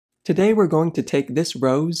Today we're going to take this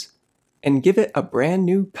rose and give it a brand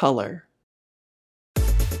new color.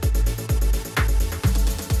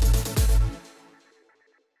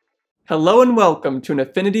 Hello and welcome to an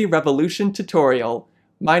Affinity Revolution tutorial.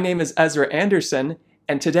 My name is Ezra Anderson,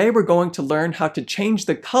 and today we're going to learn how to change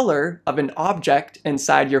the color of an object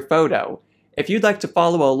inside your photo. If you'd like to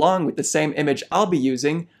follow along with the same image I'll be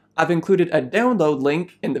using, I've included a download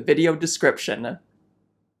link in the video description.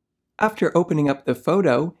 After opening up the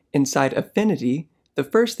photo inside Affinity, the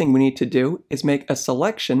first thing we need to do is make a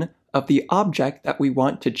selection of the object that we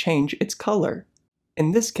want to change its color.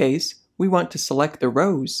 In this case, we want to select the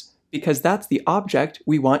rose because that's the object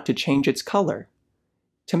we want to change its color.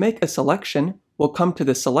 To make a selection, we'll come to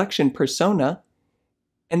the selection persona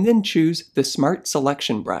and then choose the Smart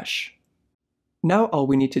Selection brush. Now all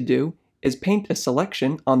we need to do is paint a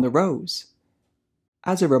selection on the rose.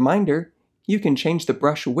 As a reminder, you can change the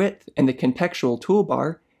brush width in the contextual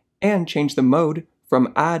toolbar and change the mode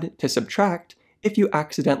from add to subtract if you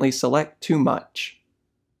accidentally select too much.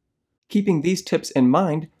 Keeping these tips in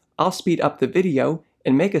mind, I'll speed up the video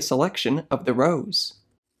and make a selection of the rose.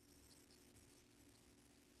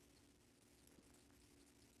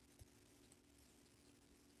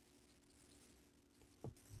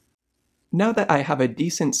 Now that I have a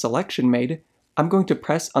decent selection made, I'm going to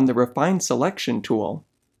press on the Refine Selection tool.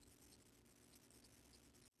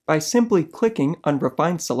 By simply clicking on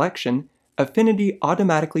Refine Selection, Affinity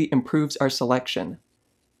automatically improves our selection.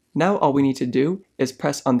 Now all we need to do is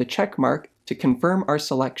press on the check mark to confirm our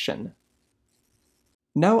selection.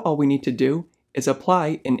 Now all we need to do is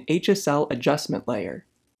apply an HSL Adjustment Layer.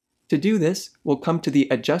 To do this, we'll come to the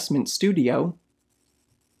Adjustment Studio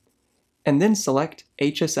and then select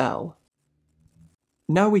HSL.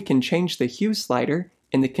 Now we can change the Hue Slider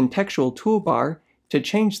in the contextual toolbar to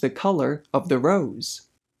change the color of the rose.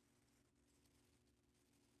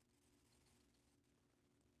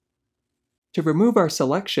 To remove our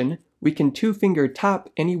selection, we can two-finger tap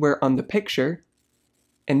anywhere on the picture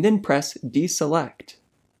and then press Deselect.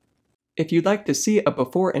 If you'd like to see a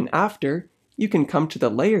before and after, you can come to the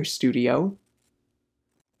Layer Studio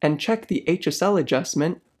and check the HSL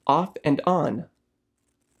adjustment off and on.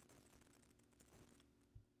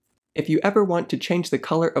 If you ever want to change the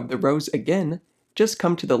color of the rose again, just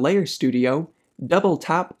come to the Layer Studio, double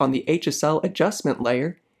tap on the HSL Adjustment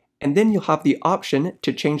Layer, and then you'll have the option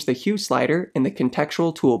to change the hue slider in the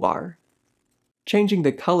contextual toolbar. Changing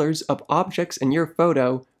the colors of objects in your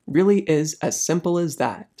photo really is as simple as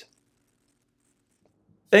that.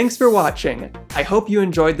 Thanks for watching! I hope you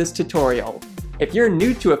enjoyed this tutorial. If you're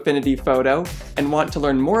new to Affinity Photo and want to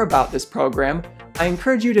learn more about this program, I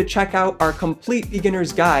encourage you to check out our complete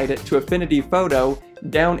beginner's guide to Affinity Photo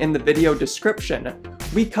down in the video description.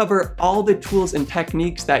 We cover all the tools and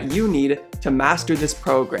techniques that you need to master this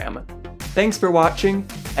program. Thanks for watching,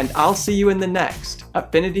 and I'll see you in the next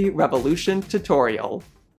Affinity Revolution tutorial.